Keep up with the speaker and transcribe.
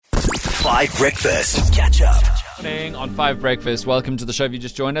5 Breakfast. Catch up. Morning on 5 Breakfast. Welcome to the show. If you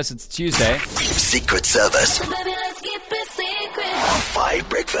just joined us, it's Tuesday. Secret Service. On 5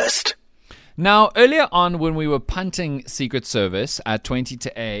 Breakfast. Now, earlier on when we were punting Secret Service at 20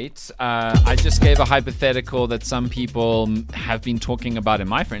 to 8, I just gave a hypothetical that some people have been talking about in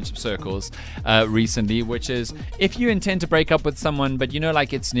my friendship circles recently, which is if you intend to break up with someone, but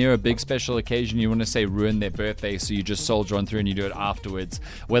like it's near a big special occasion, you want to say ruin their birthday, so you just soldier on through and you do it afterwards,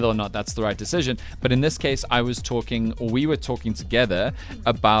 whether or not that's the right decision. But in this case, we were talking together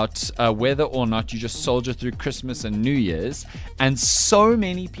about whether or not you just soldier through Christmas and New Year's, and so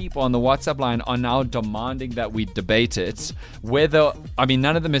many people on the WhatsApp line are now demanding that we debate it.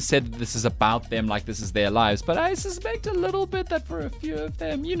 None of them has said that this is about them, like this is their lives, but I suspect a little bit that for a few of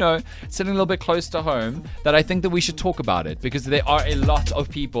them, sitting a little bit close to home, that I think that we should talk about it, because there are a lot of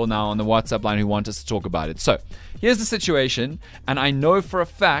people now on the WhatsApp line who want us to talk about it. So here's the situation, and I know for a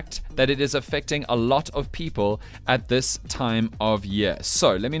fact that it is affecting a lot of people at this time of year.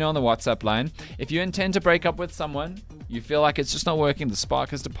 So let me know on the WhatsApp line. If you intend to break up with someone, you feel like it's just not working, the spark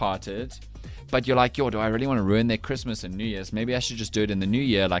has departed, but you're like, do I really want to ruin their Christmas and New Year's? Maybe I should just do it in the new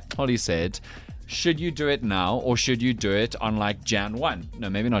year, like Holly said. Should you do it now, or should you do it on like Jan 1? No,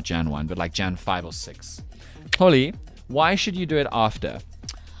 maybe not Jan 1, but like Jan 5 or 6. Holly, why should you do it after?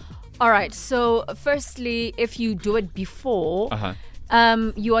 All right. So firstly, if you do it before,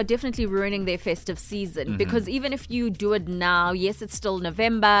 you are definitely ruining their festive season, because even if you do it now, yes, it's still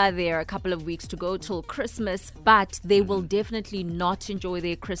November, there are a couple of weeks to go till Christmas, but they will definitely not enjoy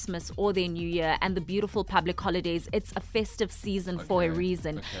their Christmas or their New Year and the beautiful public holidays. It's a festive season for a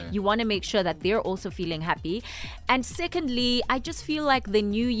reason. You want to make sure that they're also feeling happy. And secondly, I just feel like the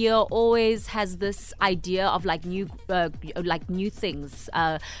new year always has this idea of like new things,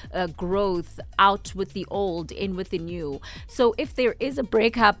 growth, out with the old, in with the new. So if there is a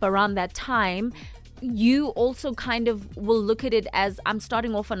breakup around that time, you also kind of will look at it as, I'm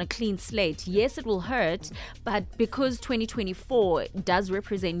starting off on a clean slate. Yes, it will hurt, but because 2024 does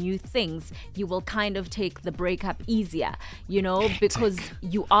represent new things, you will kind of take the breakup easier, because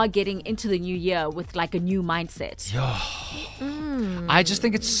you are getting into the new year with like a new mindset. I just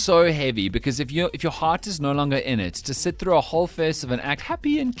think it's so heavy, because if your heart is no longer in it, to sit through a whole festive and act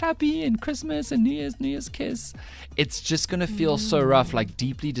happy and clappy and Christmas and New Year's kiss, it's just going to feel so rough, like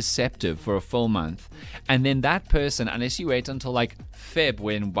deeply deceptive for a full month. And then that person, unless you wait until like Feb,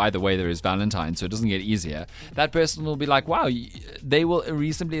 when, by the way, there is Valentine's, so it doesn't get easier, that person will be like, wow, they will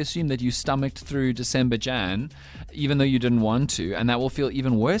reasonably assume that you stomached through December, Jan, even though you didn't want to, and that will feel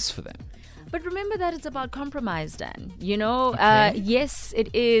even worse for them. But remember that it's about compromise, Dan. Okay. Yes,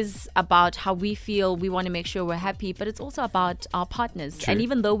 it is about how we feel. We want to make sure we're happy, but it's also about our partners. True. And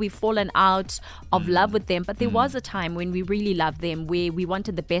even though we've fallen out of love with them, but there was a time when we really loved them, where we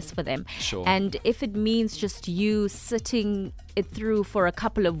wanted the best for them. Sure. And if it means just you sitting it through for a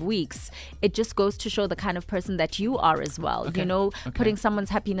couple of weeks, it just goes to show the kind of person that you are as well. Putting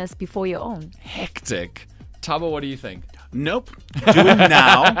someone's happiness before your own. Hectic. Tabo, what do you think? Nope. Do it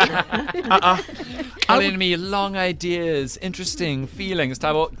now. Telling me long ideas, interesting feelings.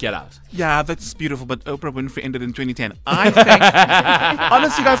 Tabo, get out. Yeah, that's beautiful, but Oprah Winfrey ended in 2010. I think,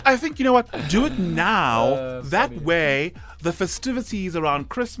 honestly, guys, you know what? Do it now. That way, the festivities around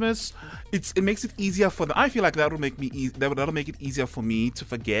Christmas, it makes it easier for them. I feel like that'll make it easier for me to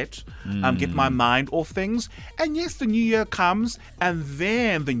forget, get my mind off things. And yes, the new year comes, and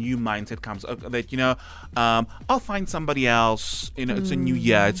then the new mindset comes. That I'll find somebody else. It's a new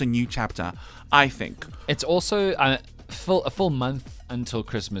year, it's a new chapter. I think it's also a full month until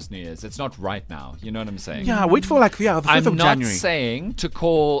Christmas, New Year's. It's not right now. You know what I'm saying? Yeah, wait for the 5th of January. I'm not saying to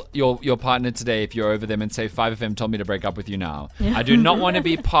call your partner today if you're over them and say 5FM told me to break up with you now. I do not want to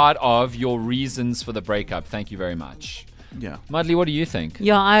be part of your reasons for the breakup. Thank you very much. Yeah. Mudley, what do you think?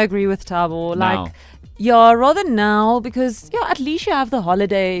 Yeah, I agree with Tabo. Now. Rather now, because at least you have the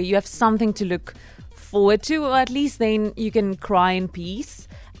holiday. You have something to look forward to, or at least then you can cry in peace.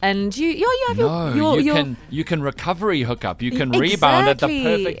 And you have you can recovery hook up. You can rebound at the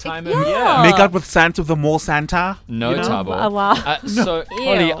perfect time of year. Make out with Santa, the more Santa. No, Tabo. Oh, wow. So,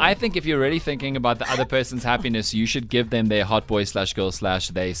 Holly, I think if you're really thinking about the other person's happiness, you should give them their hot boy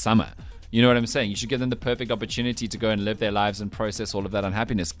 /girl /they summer. You know what I'm saying? You should give them the perfect opportunity to go and live their lives and process all of that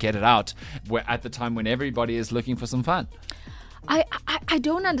unhappiness. Get it out at the time when everybody is looking for some fun. I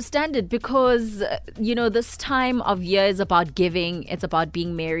don't understand it, because this time of year is about giving, it's about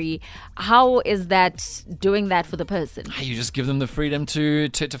being merry. How is that doing that for the person? You just give them the freedom to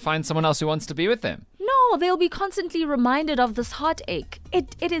find someone else who wants to be with them. No, they'll be constantly reminded of this heartache.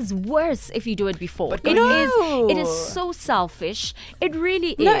 It is worse if you do it before. But It is so selfish. It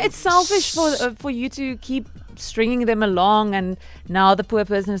really is. No, it's selfish for you to keep stringing them along, and now the poor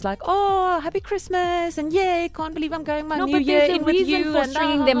person is like, oh, happy Christmas, and yay, can't believe I'm going my No, new but year there's a in with reason you. for and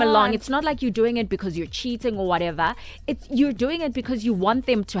stringing them along. and- It's not like you're doing it because you're cheating or whatever. You're doing it because you want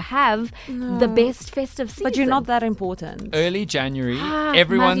them to have the best festive season. But you're not that important. Early January,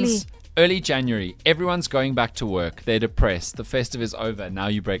 Madly. Early January, everyone's going back to work. They're depressed. The festive is over. Now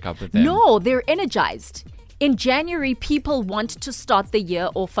you break up with them. No, they're energized. In January, people want to start the year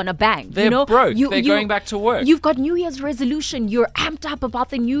off on a bang. They're broke. They're going back to work. You've got New Year's resolution. You're amped up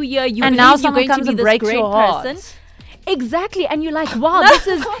about the new year. You And believe now you're someone going to comes be and this breaks great your heart. person. Exactly, and you're like, wow, this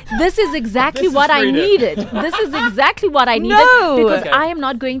is exactly This is what I freedom. needed. This is exactly what I needed No. because Okay. I am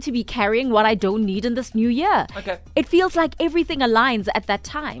not going to be carrying what I don't need in this new year. Okay. It feels like everything aligns at that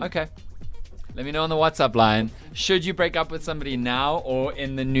time. Okay. Let me know on the WhatsApp line. Should you break up with somebody now or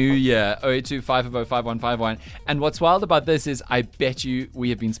in the new year? 082-550-5151. And what's wild about this is I bet you we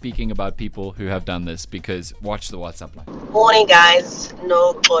have been speaking about people who have done this, because watch the WhatsApp line. Morning, guys.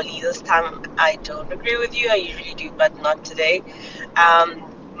 No, Polly, this time I don't agree with you. I usually do, but not today.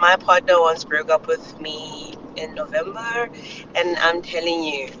 My partner once broke up with me in November, and I'm telling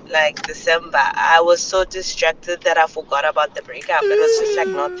you, like December, I was so distracted that I forgot about the breakup. It was just like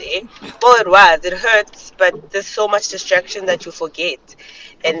not there. Well, it was. It hurts, but there's so much distraction that you forget.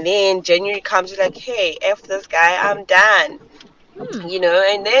 And then January comes, you're like, hey, F this guy, I'm done. You know,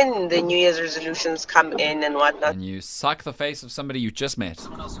 and then the New Year's resolutions come in and whatnot. And you suck the face of somebody you just met.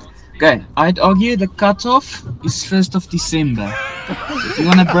 Okay, I'd argue the cutoff is 1st of December. If you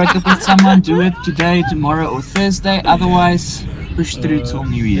want to break up with someone, do it today, tomorrow, or Thursday. Otherwise, push through till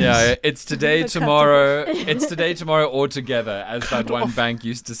New Year's. Yeah, it's today, tomorrow. It's today, tomorrow, or together, as that one bank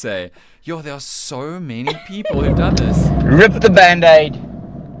used to say. Yo, there are so many people who've done this. Rip the Band-Aid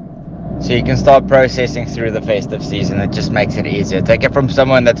so you can start processing through the festive season. It just makes it easier. Take it from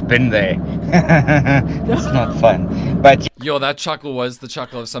someone that's been there. It's not fun. But Yo, that chuckle was the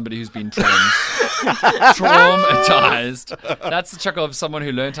chuckle of somebody who's been traumatized. That's the chuckle of someone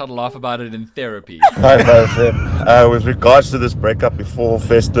who learned how to laugh about it in therapy. Hi, both. With regards to this breakup before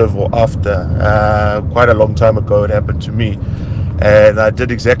festive or after, quite a long time ago it happened to me. And I did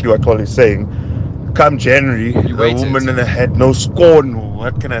exactly what Collie's saying. Come January, You the waited. woman had no scorn.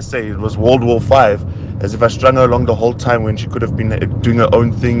 What can I say? It was World War V. As if I strung her along the whole time when she could have been doing her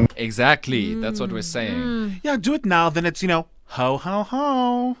own thing. Exactly. That's what we're saying. Yeah, do it now. Then it's, ho, ho,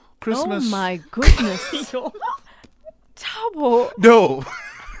 ho. Christmas. Oh my goodness. Tabo. No.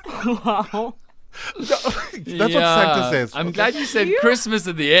 Wow. That's what Santa says. I'm glad you said Christmas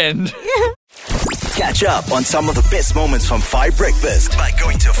at the end. Catch up on some of the best moments from 5 Breakfast by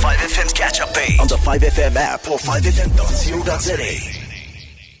going to 5FM's catch-up page on the 5FM app or 5FM.co.za.